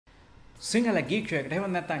Sinhala Geek එකට එහෙම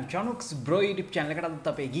නැත්නම් Chanux bro YouTube channel එකට අදත්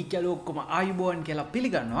අපේ Geek යාළුවෝ ඔක්කොම ආයුබෝවන් කියලා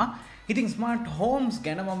පිළිගන්නවා. ඉතින් smart homes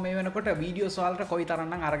ගැන මම මේ වෙනකොට වීඩියෝස් වලට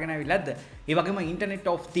කොයිතරම්නම් අරගෙන ආවිලාද? ඒ වගේම internet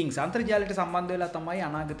of things අන්තර්ජාලයට සම්බන්ධ වෙලා තමයි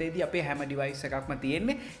අනාගතයේදී අපේ හැම device එකක්ම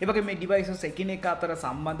තියෙන්නේ. ඒ වගේම මේ devices එකිනෙක අතර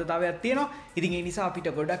සම්බන්ධතාවයක් තියෙනවා. ඉතින් ඒ නිසා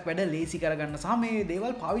අපිට ගොඩක් වැඩ ලේසි කරගන්න සහ මේ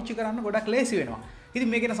දේවල් පාවිච්චි කරන්න ගොඩක් ලේසි වෙනවා. ඉතින්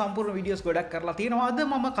මේක ගැන සම්පූර්ණ වීඩියෝස් ගොඩක් කරලා තියෙනවා. අද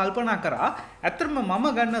මම කල්පනා කරා ඇත්තටම මම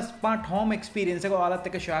ගන්න ස්මාර්ට් හෝම් එක්ස්පීරියන්ස් එක ඔයාලත්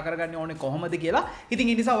එක්ක ෂෙයා කරගන්න ඕනේ කොහොමද කියලා.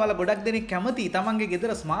 ඉතින් ඒ නිසා ඔයාලා ගොඩක් දෙනෙක් කැමති තමන්ගේ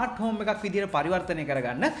ගෙදර ස්මාර්ට් හෝම් එකක් විදියට පරිවර්තනය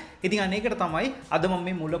කරගන්න. ඉතින් අනේකට තමයි අද මම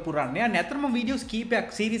මේ මුල පුරන්නේ. ඇත්තටම වීඩියෝස්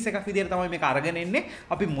කීපයක් සීරීස් එකක් විදියට තමයි මේක අරගෙන එන්නේ.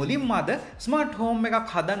 අපි මුලින්ම අද ස්මාර්ට් හෝම් එකක්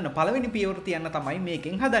හදන්න පළවෙනි පියවර තියන්න තමයි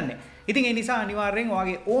මේකෙන් හදන්නේ. ඉතින් ඒ නිසා අනිවාර්යෙන්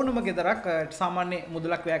ඔයාගේ ඕනම ගෙදරක් සාමාන්‍ය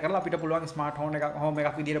මුදලක් වැය කරලා අපිට පුළුවන් ස්මාර්ට් හෝම්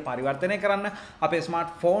එකක් විදියට පරිවර්තනය කරන්න. අපේ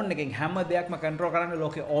ස්මාර්ට් ෆෝන් එකෙන් හැම දෙයක්ම කන්ට්‍රෝල් කරන්න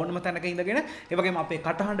ලෝකේ ඕනම තැනක ඉඳගෙන ඒ වගේම අපේ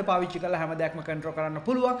කටහඬ පාවිච්චි කරලා හැම දෙයක්ම කන්ට්‍රෝල් කරන්න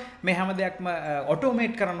පුළුවන්. මේ හැම දෙයක්ම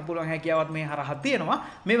ඔටෝමේට් කරන්න පුළුවන් හැකියාවත් මේ හරහා තියෙනවා.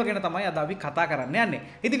 මේව ගැන තමයි අද අපි කතා කරන්න යන්නේ.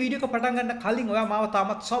 ඉතින් වීඩියෝ එක පටන් ගන්න කලින් ඔයා මාව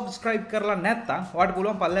තාමත් subscribe කරලා නැත්නම් ඔයාලට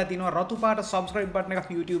පුළුවන් පල්ලෙහා තියෙනවා රතු පාට subscribe button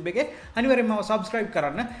එකක් YouTube එකේ. අනිවාර්යෙන්ම මාව subscribe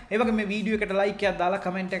කරන්න. ඒ වගේම මේ වීඩියෝ එකට like එකක් දාලා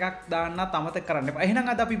comment එකක් දාන්නත් අමතක කරන්න එපා.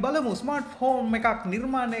 එහෙනම් අද අපි බලමු ස්මාර්ට් හෝම් එකක්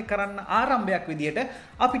නිර්මාණය කරන්න ආරම්භයක් විදියට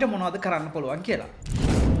අපිට මොනවද කරන්න පුළුවන් කියලා.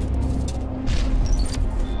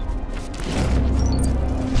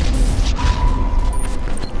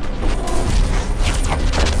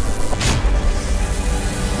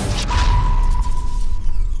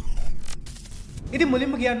 ඉතින්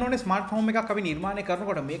මුලින්ම කියන්න ඕනේ ස්මාර්ට් ෆෝන් එකක් අපි නිර්මාණය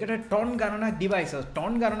කරනකොට මේකට ටොන් ගණනක් devices,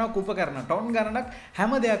 ටොන් ගණනක් උපකරණ, ටොන් ගණනක්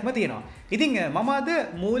හැම දෙයක්ම තියෙනවා. ඉතින් මම අද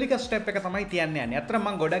මූලික ස්ටෙප් එක තමයි තියන්න යන්නේ. අත්‍තරම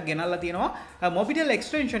මම ගොඩක් ගෙනල්ලා තියෙනවා Mobitel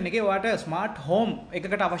extension එකේ ඔයාලට ස්මාර්ට් හෝම්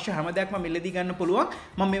එකකට අවශ්‍ය හැම දෙයක්ම මිලදී ගන්න පුළුවන්.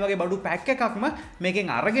 මම මේ වගේ බඩු පැක් එකක්ම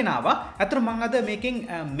මේකෙන් අරගෙන ආවා. අත්‍තරම මම අද මේකෙන්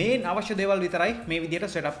මේන් අවශ්‍ය දේවල් විතරයි මේ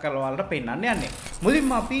විදිහට සෙටප් කරලා ඔයාලට පෙන්නන්න යන්නේ.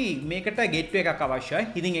 මුලින්ම අපි මේකට gateway එකක් අවශ්‍යයි.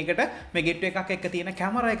 ඉතින් ඒකට මේ gateway එකක් එක්ක තියෙන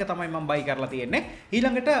කැමරා එක තමයි මම buy කරලා තියෙන්නේ.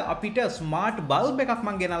 ඊළඟට අපිට ස්මාර්ට් බල්බ් එකක්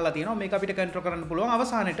මම ගෙනල්ලා තියෙනවා. මේක අපිට කන්ට්‍රෝල් කරන්න පුළුවන්.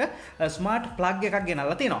 අවසානයේට ස්මාර්ට් ප්ලග් එකක්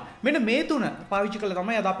ගෙනල්ලා තියෙනවා. මෙන්න මේ තුන පාවිච්චි කරලා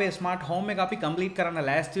තමයි අද අපේ ස්මාර්ට් හෝම් එක අපි කම්ප්ලීට් කරන්න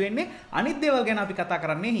ලෑස්ති වෙන්නේ. අනිත් දේවල් ගැන අපි කතා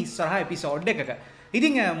කරන්නේ ඉස්සරහා එපිසෝඩ් එකක.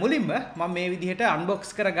 ඉතින් මුලින්ම මම මේ විදිහට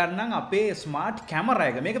අන්බොක්ස් කරගන්නම් අපේ ස්මාර්ට් කැමරා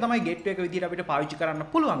එක. මේක තමයි ගෙට්වේ එක විදිහට අපිට පාවිච්චි කරන්න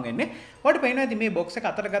පුළුවන් වෙන්නේ. ඔයාලට පේනවා ඇති මේ බොක්ස් එක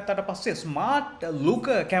අතට ගත්තාට පස්සේ ස්මාර්ට් ලුක්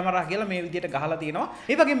කැමරා කියලා මේ විදිහට ගහලා තියෙනවා.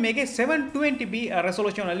 ඒ වගේම මේකේ 720p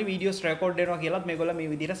resolution වලින් වීඩියෝස් රෙකෝඩ් වෙනවා කියලාත් මේගොල්ලෝ මේ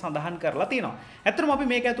විදිහට සඳහන් කරලා තියෙනවා. ඇත්තටම අපි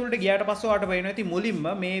මේක ඇතුළට ගියාට පස්සේ ඔයාලට පේනවා ඇති මුලින්ම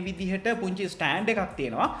මේ විදිහට පුංචි ස්ටෑන්ඩ් එකක්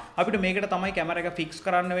තියෙනවා. අපිට මේකට තමයි කැමරා එක ෆික්ස්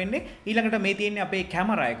කරන්න වෙන්නේ. ඊළඟට මේ තියෙන්නේ අපේ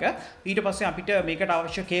කැමරා එක. ඊට පස්සේ අපිට මේකට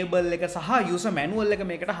අවශ්‍ය කේබල් එක සහ යූසර් මැනුවල් එක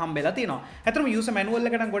මේකට හම්බෙලා තියෙනවා. ඇත්තටම යූසර් මැනුවල්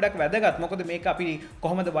එක නම් ගොඩක් වැදගත්. මොකද මේක අපි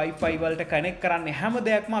කොහොමද Wi-Fi වලට කනෙක්ට් කරන්නේ හැම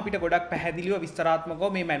දෙයක්ම අපිට ගොඩක් පැහැදිලිව විස්තරාත්මකව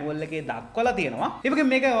මේ මැනුවල් එකේ දක්වලා තියෙනවා. ඒ වගේම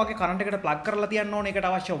මේක වගේ කරන්ට් එකට ප්ලග් කරලා තියන්න ඕනේ. ඒකට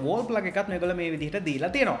අවශ්‍ය වෝල් ප්ලග් එකත් මේගොල්ලෝ මේ විදිහට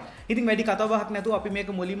දීලා තියෙනවා. ඉතින් වැඩි කතා බහක් නැතුව අපි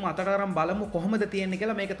මේක මුලින්ම අතට අරන් බලමු කොහොමද තියෙන්නේ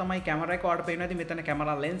කියලා. මේක තමයි කැමරා එක. ඔයාලට පේනවා ඇති මෙතන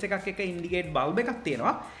කැමරා ලෙන්ස් එකක් එක ඉන්ඩිකේට් බල්බ් එකක්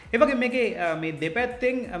තියෙනවා. ඒ වගේම මේකේ මේ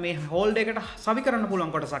දෙපැත්තෙන් මේ හෝල්ඩ් එකට සවි කරන්න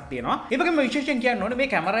පුළුවන් කොටසක් තියෙනවා. ඒ වගේම විශේෂයෙන් කියන්න ඕනේ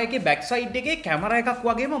මේ කැමරා එකේ බෑක් සයිඩ් එකේ කැමරා එකක්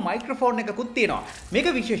වගේම මයික්‍රොෆෝන් එකකුත් තියෙනවා. මේක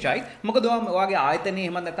විශේෂයි. මොකද ඔයාගේ ආයතනයේ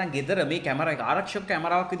එහෙම නැත්නම් ගෙදර මේ කැමරා එක ආරක්ෂක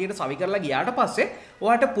කැමරාවක් විදිහට සවි කරලා ගියාට පස්සේ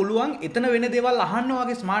ඔයාට පුළුවන් එතන වෙන දේවල් අහන්න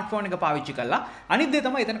ඔයාගේ ස්මාර්ට්ෆෝන් එක පාවිච්චි කරලා. අනිත් දේ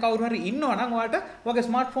තමයි එතන කවුරු හරි ඉන්නවා නම් ඔයාට ඔයාගේ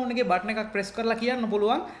ස්මාර්ට්ෆෝන් එකේ බටන් එකක් ප්‍රෙස් කරලා කියන්න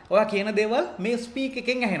පුළුවන් ඔයා කියන දේවල් මේ ස්පීක්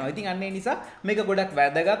එකෙන් ඇහෙනවා. ඉතින් අන්න ඒ නිසා මේක ගොඩක්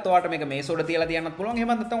වැදගත්. ඔයාට මේක මේස උඩ තියලා තියන්නත් පුළුවන්.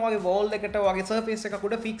 එහෙම නැත්නම් ඔයාගේ වෝල් එකට ඔයාගේ සර්ෆේස් එකක්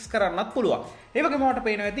උඩ ෆික්ස් කරන්නත් පුළුවන්. ඒ වගේම ඔයාට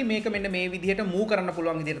පේනවා ඇති මේක මෙන්න මේ විදිහට මූව් කරන්න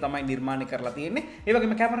පුළුවන් විදිහට තමයි නිර්මාණය කරලා තියෙන්නේ. ඒ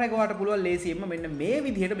වගේම කැමරා එක ඔයාට පුළුවන් ලේසියෙන්ම මෙන්න මේ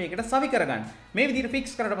විදිහට මේකට සවි කරගන්න. මේ විදිහට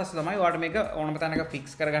ෆික්ස් කරලා පස්සේ තමයි ඔයාට මේක ඕනම තැනක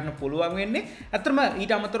ෆික්ස් කරගන්න පුළුවන් වෙන්නේ. අත්‍තරම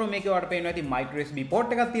ඊට අමතරව මේකේ ඔයාට පේනවා ඇති micro SD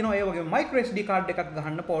port එකක් තියෙනවා. ඒ වගේම micro SD card එකක්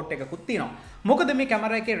ගහන්න port එකකුත් තියෙනවා. මොකද මේ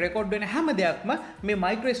කැමරා එකේ රෙකෝඩ් වෙන හැම දෙයක්ම මේ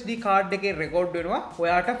micro SD card එකේ රෙකෝඩ් වෙනවා.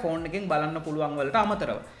 ඔයාට ෆෝන් එකෙන් බලන්න පුළුවන් වලට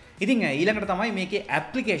අමතරව. ඉතින් ඊළඟට තමයි මේකේ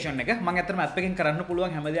ඇප්ලිකේෂන් එක. මම අතරම ඇප් එකෙන් කරන්න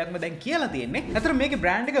පුළුවන් හැම දෙයක්ම දැන් කියලා තියෙන්නේ. අතර මේකේ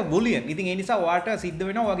බ්‍රෑන්ඩ් එක Boolean. ඉතින් ඒ නිසා ඔයාට සිද්ධ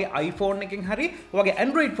වෙනවා ඔයාගේ iPhone එකෙන් හරි ඔයාගේ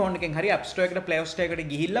Android phone එකෙන් හරි App Store එකට Play Store එකට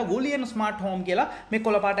ගිහිල්ලා Boolean Smart Home කියලා මේ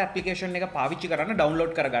කොළපාට ඇප්ලිකේෂන් එක පාවිච්චි කරන්න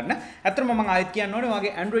ඩවුන්ලෝඩ් කරගන්න. අතරම මම ආයෙත් කියන්න ඕනේ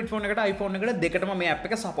ඔයාගේ Android phone එකට iPhone එකට දෙකටම මේ app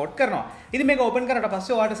එක support කරනවා. ඉතින් මේක open කරලා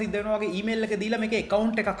පස්සේ ඔයාට සිද්ධ වෙනවා ඔයාගේ email එක දීලා මේකේ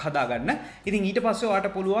account එකක් හදාගන්න. ඉතින් ඊට පස්සේ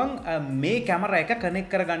ඔයාට පුළුවන් මේ කැමරා එක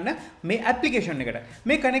connect කරගන්න මේ ඇප්ලිකේෂන් එකට.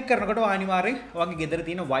 මේ connect කරනකොට අනිවාර්යෙන් ඔයාගේ ගෙදර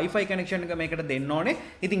තියෙන Wi-Fi connection එක මේකට දෙන්න ඕනේ.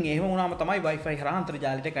 ඉතින් එහෙම වුණාම තමයි Wi-Fi හරහා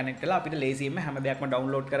අන්තර්ජාලයට connect වෙලා අපිට ලේසියෙන්ම හැම දෙයක්ම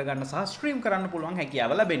download කරගන්න සහ stream කරන්න පුළුවන්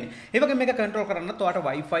හැකියාව ලැබෙන්නේ. ඒ වගේම මේක control කරන්නත් ඔයාට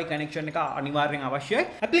Wi-Fi connection එක අනිවාර්යෙන් අවශ්‍යයි.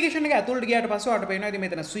 application එක ඇතුළට ගියාට පස්සේ ඔයාට පේනවා ඉතින්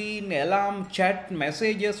මෙතන screen, alarm, chat,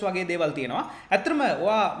 messages වගේ දේවල් තියෙනවා. ඇත්තටම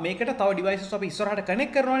ඔයා මේකට තව devices අපි ඉස්සරහට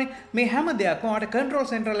connect කරනවානේ. මේ හැම දෙයක්ම ඔයාට control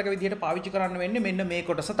center එක විදිහට පාවිච්චි කරන්න වෙන්නේ මෙන්න මේ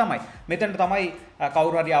කොටස තමයි. මෙතනට තමයි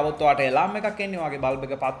කවුරු හරි ආවොත් ඔයාට alarm එකක් එන්නේ. ඔයාගේ bulb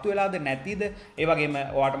එක පත්තු වෙලාද නැතිද? ඒ වගේම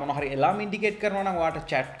ඔයාට මොන හරි alarm indicate කරනවා නම් ඔයාට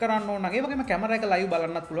chat කරන්න ඕන නම් ඒ වගේම කැමරා එක live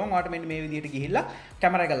බලන්නත් පුළුවන්. ඔයාට මෙන්න මේ විදිහට ගිහිල්ලා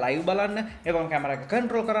කැමරා එක live බලන්න, ඒ වගේම කැමරා එක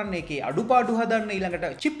control කරන්න, ඒකේ අඩුපාඩු හදන්න,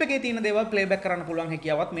 ඊළඟට chip එකේ තියෙන දේවල් playback කරන්න පුළුවන්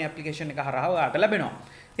හැකියාවත් මේ application එක හරහා ඔයාට ලැබෙනවා.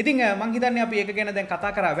 ඉතින් මං හිතන්නේ අපි ඒක ගැන දැන්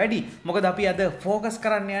කතා කරා වැඩි. මොකද අපි අද focus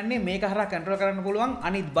කරන්න යන්නේ මේක හරහා control කරන්න පුළුවන්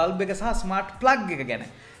අනිත් bulb එක සහ smart plug එක ගැන.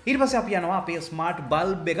 ඊට පස්සේ අපි යනවා අපේ ස්මාර්ට්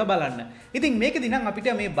බල්බ් එක බලන්න. ඉතින් මේකදී නම් අපිට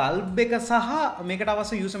මේ බල්බ් එක සහ මේකට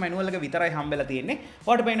අවශ්‍ය යූසර් මැනුවල් එක විතරයි හම්බෙලා තියෙන්නේ.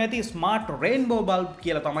 ඔයාලට පේනවා ඇති ස්මාර්ට් රේන්බෝ බල්බ්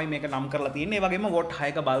කියලා තමයි මේක නම් කරලා තියෙන්නේ. ඒ වගේම වොට්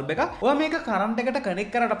 6ක බල්බ් එකක්. ඔයා මේක කරන්ට් එකට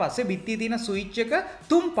කනෙක්ට් කරාට පස්සේ බිත්තියේ තියෙන ස්විච් එක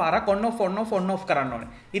තුන් පාරක් on off කරන්න ඕනේ.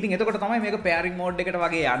 ඉතින් එතකොට තමයි මේක pairing mode එකට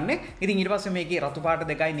වගේ යන්නේ. ඉතින් ඊට පස්සේ මේකේ රතු පාට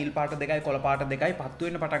දෙකයි, නිල් පාට දෙකයි, කොළ පාට දෙකයි පත්තු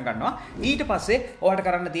වෙන්න පටන් ගන්නවා. ඊට පස්සේ ඔයාලට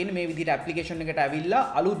කරන්න තියෙන්නේ මේ විදිහට application එකට ඇවිල්ලා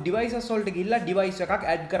අලුත් devices වලට ගිහිල්ලා device එකක්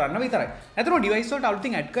add කරන්න විතරයි. ඇත්තටම device වලට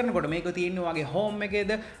අලුතින් add කරනකොට මේක තියෙන්නේ ඔයාගේ home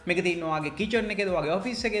එකේද, මේක තියෙන්නේ ඔයාගේ kitchen එකේද, ඔයාගේ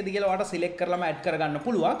office එකේද කියලා ඔයාලට select කරලාම add කරගන්න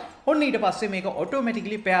පුළුවන්. ඔන්න ඊට පස්සේ මේක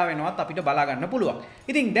automatically pair වෙනවත් අපිට බලා ගන්න පුළුවන්.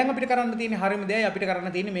 ඉතින් දැන් අපිට කරන්න තියෙන්නේ හරියම දෙයයි. අපිට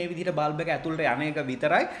කරන්න තියෙන්නේ මේ විදිහට bulb එක ඇතුළට යන එක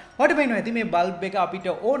විතරයි. ඔයාලට පේනවා ඇති මේ bulb එක අපිට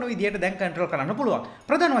ඕන විදිහට දැන් control කරන්න පුළුවන්.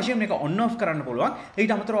 ප්‍රධාන වශයෙන් මේක on off කරන්න පුළුවන්.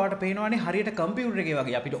 ඊට අමතරව ඔයාලට පේනවානේ හරියට computer එකේ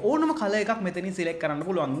වගේ අපිට ඕනම color එකක් මෙතනින් select කරන්න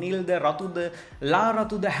පුළුවන්. නිල්ද, රතුද, ලා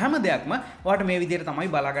රතුද හැම දෙයක්ම ඔයාලට මේ විදිහට තමයි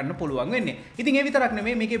බලා ගන්න පුළුවන් වෙන්නේ. ඉතින් ඒ විතරක්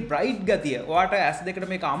නෙමෙයි මේකේ bright ගතිය. ඔයාට S2 කට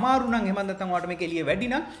මේක අමාරු නම් එහෙම නැත්නම් ඔයාට මේක එළිය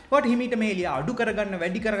වැඩි නම් ඔයාට හිමීට මේ එළිය අඩු කරගන්න,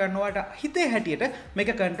 වැඩි කරගන්න ඔයාට හිතේ හැටියට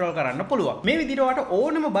මේක control කරන්න පුළුවන්. මේ විදිහට ඔයාට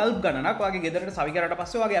ඕනම bulb ගණනක් ඔයාගේ ගෙදරට සවි කරාට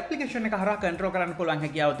පස්සේ ඔයාගේ application එක හරහා control කරන්න පුළුවන්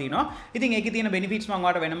හැකියාව තියෙනවා. ඉතින් ඒකේ තියෙන benefits මම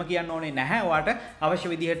ඔයාට වෙනම කියන්න ඕනේ නැහැ. ඔයාට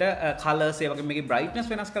අවශ්‍ය විදිහට colors ඒ වගේ මේකේ brightness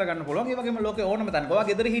වෙනස් කරගන්න පුළුවන්. ඒ වගේම ලෝකේ ඕනම තැනක ඔයා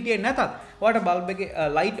ගෙදර හිටියේ නැතත් ඔයාට bulb එකේ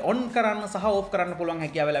light on කරන්න සහ off කරන්න පුළුවන්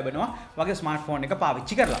හැකියාව ලැබෙනවා. ඔයාගේ smartphone එක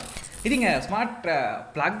පාවිච්චි කරලා. ඉතින් ස්මාර්ට්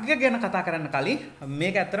ප්ලග් එක ගැන කතා කරන්න කලින්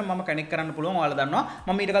මේක ඇත්තටම මම කනෙක්ට් කරන්න පුළුවන්. ඔයාලා දන්නවා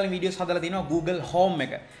මම ඊට කලින් වීඩියෝස් හදලා තියෙනවා Google Home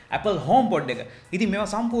එක, Apple HomePod එක. ඉතින් මේවා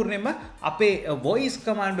සම්පූර්ණයෙන්ම අපේ voice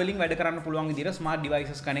command වලින් වැඩ කරන්න පුළුවන් විදිහට smart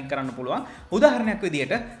devices connect කරන්න පුළුවන්. උදාහරණයක්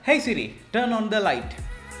විදිහට Hey Siri, turn on the light.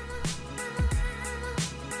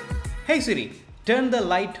 Hey Siri, turn the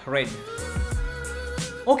light red.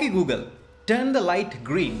 Okay Google, turn the light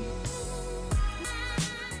green.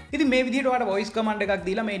 ඉතින් මේ විදිහට ඔයාලට voice command එකක්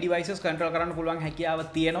දීලා මේ devices control කරන්න පුළුවන් හැකියාව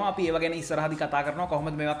තියෙනවා. අපි ඒව ගැන ඉස්සරහදී කතා කරනවා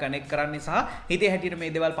කොහොමද මේවා connect කරන්නේ සහ හිතේ හැටියට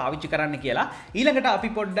මේ දේවල් පාවිච්චි කරන්න කියලා. ඊළඟට අපි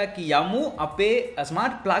පොඩ්ඩක් යමු අපේ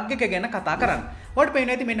smart plug එක ගැන කතා කරන්න. ඔයාලට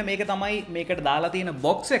පේනවා ඇති මෙන්න මේක තමයි මේකට දාලා තියෙන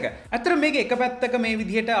box එක. ඇත්තට මේක එක පැත්තක මේ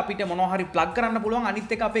විදිහට අපිට මොනවා හරි plug කරන්න පුළුවන්.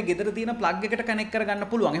 අනිත් එක අපේ ගෙදර තියෙන plug එකට connect කරගන්න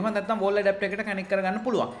පුළුවන්. එහෙම නැත්නම් wall adapter එකට connect කරගන්න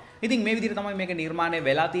පුළුවන්. ඉතින් මේ විදිහට තමයි මේක නිර්මාණය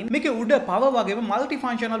වෙලා තියෙන්නේ. මේකේ උඩ power වගේම multi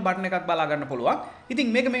functional button එකක් බලා ගන්න පුළුවන්.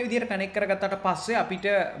 ඉතින් මේක මේ විදිහට connect කරගත්තාට පස්සේ අපිට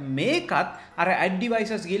මේකත් අර add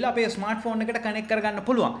devices ගිහලා අපේ smartphone එකට connect කරගන්න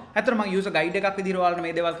පුළුවන්. ඇත්තට මම user guide එකක් විදිහට ඔයාලට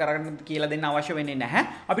මේ දේවල් කරගන්න කියලා දෙන්න අවශ්‍ය වෙන්නේ නැහැ.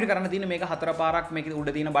 අපිට කරන්න තියෙන්නේ මේක හතර පාරක් මේකේ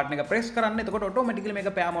උඩ තියෙන button එක press කරන්න. එතකොට automatically මේක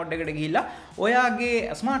pair mode එකට ගිහිල්ලා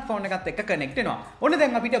ඔයාගේ smartphone එකත් එක්ක connect වෙනවා. ඔන්න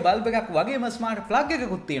දැන් අපිට bulb එකක් වගේම smart plug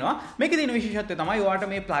එකකුත් තියෙනවා. මේකේ තියෙන විශේෂත්වය තමයි ඔයාට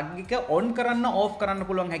මේ plug එක on කරන්න off කරන්න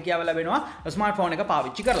පුළුවන් හැකියාව ලැබෙනවා smartphone එක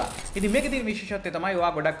පාවිච්චි කරලා. ඉතින් මේකේ තියෙන විශේෂත්වය තමයි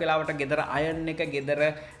ඔයා ගොඩක් වෙලාවට ගෙදර iron එක, ගෙදර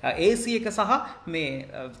AC එක සහ මේ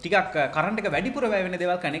ටිකක් කරන්ට් එක වැඩිපුර වැය වෙන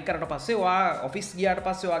දේවල් කනෙක්ට් කරලා පස්සේ ඔයා ඔෆිස් ගියාට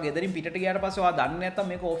පස්සේ ඔයා ගෙදරින් පිටට ගියාට පස්සේ ඔයා දන්නේ නැත්තම්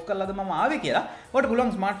මේක ඔෆ් කරලාද මම ආවේ කියලා ඔයාට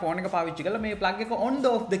පුළුවන් ස්මාර්ට්ෆෝන් එක පාවිච්චි කරලා මේ ප්ලග් එක on the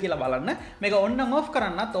off ද කියලා බලන්න. මේක on නම් off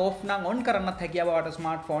කරන්නත් off නම් on කරන්නත් හැකියාව ඔයාට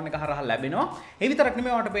ස්මාර්ට්ෆෝන් එක හරහා ලැබෙනවා. ඒ විතරක්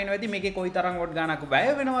නෙමෙයි ඔයාට පේනවා ඇති මේකේ කොයි තරම් වොට් ගානක්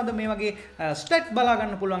වැය වෙනවද මේ වගේ ස්ටැට් බලා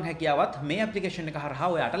ගන්න පුළුවන් හැකියාවත් මේ ඇප්ලිකේෂන් එක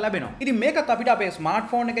හරහා ඔයාට ලැබෙනවා. ඉතින් මේකත් අපිට අපේ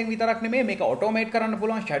ස්මාර්ට්ෆෝන් එකෙන් විතරක් නෙමෙයි මේක ඔටෝමේට් කරන්න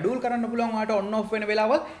පුළුවන්, ෂෙඩියුල් කරන්න පුළුවන් ඔයාට on off වෙන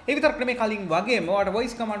වෙලාවල්. ඒ විතරක් නෙමෙයි කලින් වගේම ඔයාට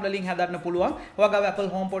voice command වලින් හදන්න පුළුවන්. ඔයාගේ Apple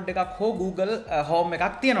HomePod එකක් හෝ Google Home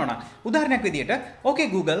එකක් තියෙනවා නම් උදාහරණයක් විදියට okay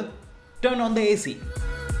Google turn on the AC.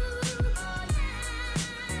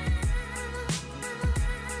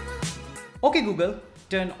 Okay Google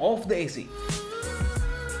turn off the AC.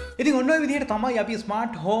 ඉතින් ඔන්න ඔය විදිහට තමයි අපි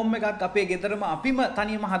ස්මාර්ට් හෝම් එකක් අපේ ගෙදරම අපිම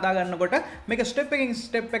තනියම හදා ගන්නකොට මේක ස්ටෙප් එකකින්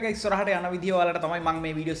ස්ටෙප් එක ඉස්සරහට යන විදිය ඔයාලට තමයි මම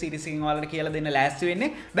මේ වීඩියෝ සීරීස් එකෙන් ඔයාලට කියලා දෙන්න ලෑස්ති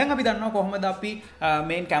වෙන්නේ. දැන් අපි දන්නවා කොහොමද අපි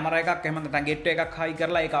මේන් කැමරා එකක් එහෙම නැත්නම් ගෙට්වේ එකක් හයි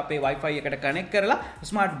කරලා ඒක අපේ Wi-Fi එකට කනෙක්ට් කරලා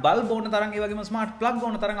ස්මාර්ට් බල්බ් ඕන තරම් ඒ වගේම ස්මාර්ට් ප්ලග්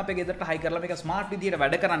ඕන තරම් අපේ ගෙදරට හයි කරලා මේක ස්මාර්ට් විදියට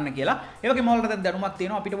වැඩ කරන්න කියලා. ඒ වගේම ඔයාලට දැන් දැනුමක්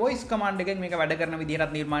තියෙනවා අපිට voice command එකෙන් මේක වැඩ කරන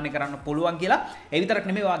විදිහටත් නිර්මාණය කරන්න පුළුවන් කියලා. ඒ විතරක්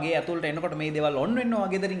නෙමෙයි ඔයාගේ ඇතුළට එනකොට මේ දේවල් on වෙන්න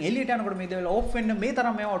ඔයාගේ ගෙදරින් එළියට යනකොට මේ දේවල් off වෙන්න මේ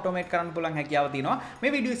තරම් මේවා automate කරන්න පුළුවන් හැකියාව තියෙනවා.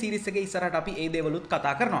 මේ වීඩියෝ සීරීස් එකේ ඉස්සරහට අපි ඒ දේවලුත්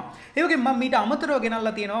කතා කරනවා. ඒ වගේම මම මීට අමතරව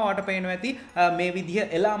ගෙනල්ලා තියෙනවා ඔයාලට පේනවා ඇති මේ විදිහ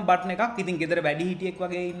එලාම් බටන් එකක්. ඉතින් ගෙදර වැඩි හිටියෙක්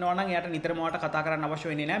වගේ ඉන්නවා නම් එයාට නිතරම ඔයාලට කතා කරන්න අවශ්‍ය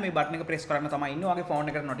වෙන්නේ නැහැ. මේ බටන් එක ප්‍රෙස් කරන්න තමයි ඉන්නේ. ඔයාගේ ෆෝන්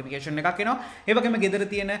එකට notification එකක් එනවා. ඒ වගේම ගෙදර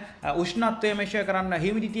තියෙන උෂ්ණත්වය measure කරන්න,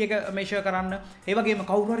 humidity එක measure කරන්න, ඒ වගේම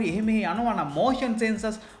කවුරු හරි එහෙම යනවා නම් motion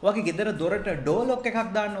sensors, ඔයාගේ ගෙදර දොරට door lock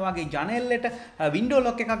එකක් දාන්න, ඔයාගේ ජනෙල්ලට window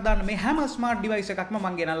lock එකක් දාන්න, මේ හැම smart device එකක්ම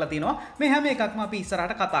මම ගෙනල්ලා තියෙනවා. මේ හැම එකක්ම අපි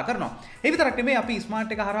ඉස්සරහට කතා කරනවා. ඒ විතරක් නෙමෙයි අපි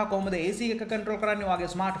ස්මාර්ට් එක හරහා කොහොමද AC එක කන්ට්‍රෝල් කරන්නේ,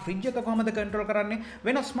 ඔයාගේ ස්මාර්ට් ෆ්‍රිජ් එක කොහොමද කන්ට්‍රෝල් කරන්නේ,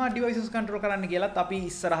 වෙන ස්මාර්ට් ඩිවයිසස් කන්ට්‍රෝල් කරන්න කියලාත් අපි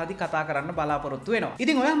ඉස්සරහදී කතා කරන්න බලාපොරොත්තු වෙනවා.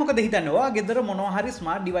 ඉතින් ඔයා මොකද හිතන්නේ? ඔයා ගෙදර මොනවා හරි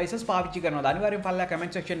ස්මාර්ට් ඩිවයිසස් පාවිච්චි කරනවද? අනිවාර්යෙන් පල්ලා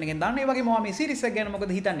කමෙන්ට් සෙක්ෂන් එකෙන් දාන්න. ඒ වගේම ඔයා මේ සීරීස් එක ගැන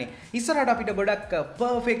මොකද හිතන්නේ? ඉස්සරහට අපිට ගොඩක්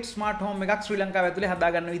පර්ෆෙක්ට් ස්මාර්ට් හෝම් එකක් ශ්‍රී ලංකාව ඇතුලේ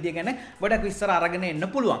හදා ගන්න විදිය ගැන ගොඩක් විස්තර අරගෙන එන්න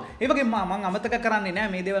පුළුවන්. ඒ වගේම මම අමතක කරන්නේ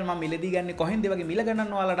නැහැ මේ දේවල් මම මිලදී ගන්නේ කොහෙන්ද වගේ මිල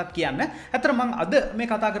ගන්නන්න ඔයාලටත් කියන්න. ඇත්තට මම අද මේ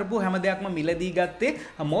කතා කරපු හැම දෙයක්ම මිලදී ගත්තේ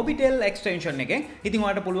Mobitel extension එකෙන්. ඉතින්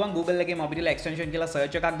ඔයාලට පුළුවන් Google එකේ Mobitel extension කියලා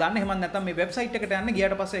search එකක් දාන්න. එහෙම නැත්නම් මේ website එකට යන්න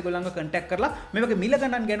ගියාට පස්සේ ඒගොල්ලන්ව contact කරලා මේ වගේ මිල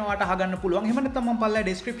ගණන් ගැන ඔයාලට අහගන්න පුළුවන්. එහෙම නැත්නම් මම පල්ලා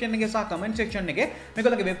description එකේ සහ comment section එකේ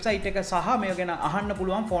මේගොල්ලන්ගේ website එක සහ මේ ගැන අහන්න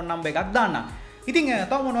පුළුවන් phone number එකක් දාන්න. ඉතින්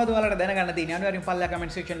තව මොනවද ඔයාලට දැනගන්න තියෙන්නේ? අනිවාර්යෙන් පල්ලා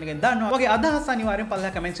comment section එකෙන් දාන්න. ඔයාගේ අදහස් අනිවාර්යෙන් පල්ලා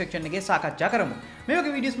comment section එකේ සාකච්ඡා කරමු. මේ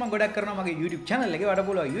වගේ videos මම ගොඩක් කරනවා මගේ YouTube channel එකේ. ඔයාලට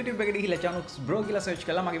පුළුවන් YouTube එකට ගිහිල්ලා Chanux bro කියලා search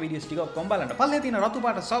කරලා මගේ videos ටික ඔක්කොම බලන්න. පල්ලේ තියෙන රතු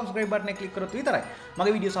පාට subscribe button එක click කරොත් විතරයි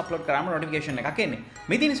මගේ videos upload කරාම notification එකක් එන්නේ.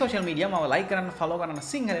 මේ තියෙන social media මම like කරන්න, follow කරන්න,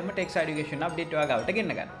 සිංහලෙන්ම text education update ඔයා ගාවට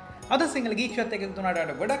ගෙන්න ගන්න. අද සිංහල geek show එකෙන්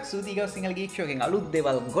තුනට ගොඩක් සූතිගව සිංහල geek show එකෙන් අලුත්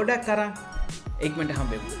දේවල් ගොඩක් අරන් ඉක්මනට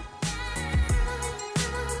හම්බෙමු.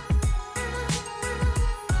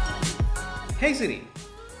 Hey Siri.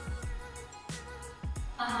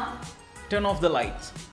 Uh-huh. Turn off the lights.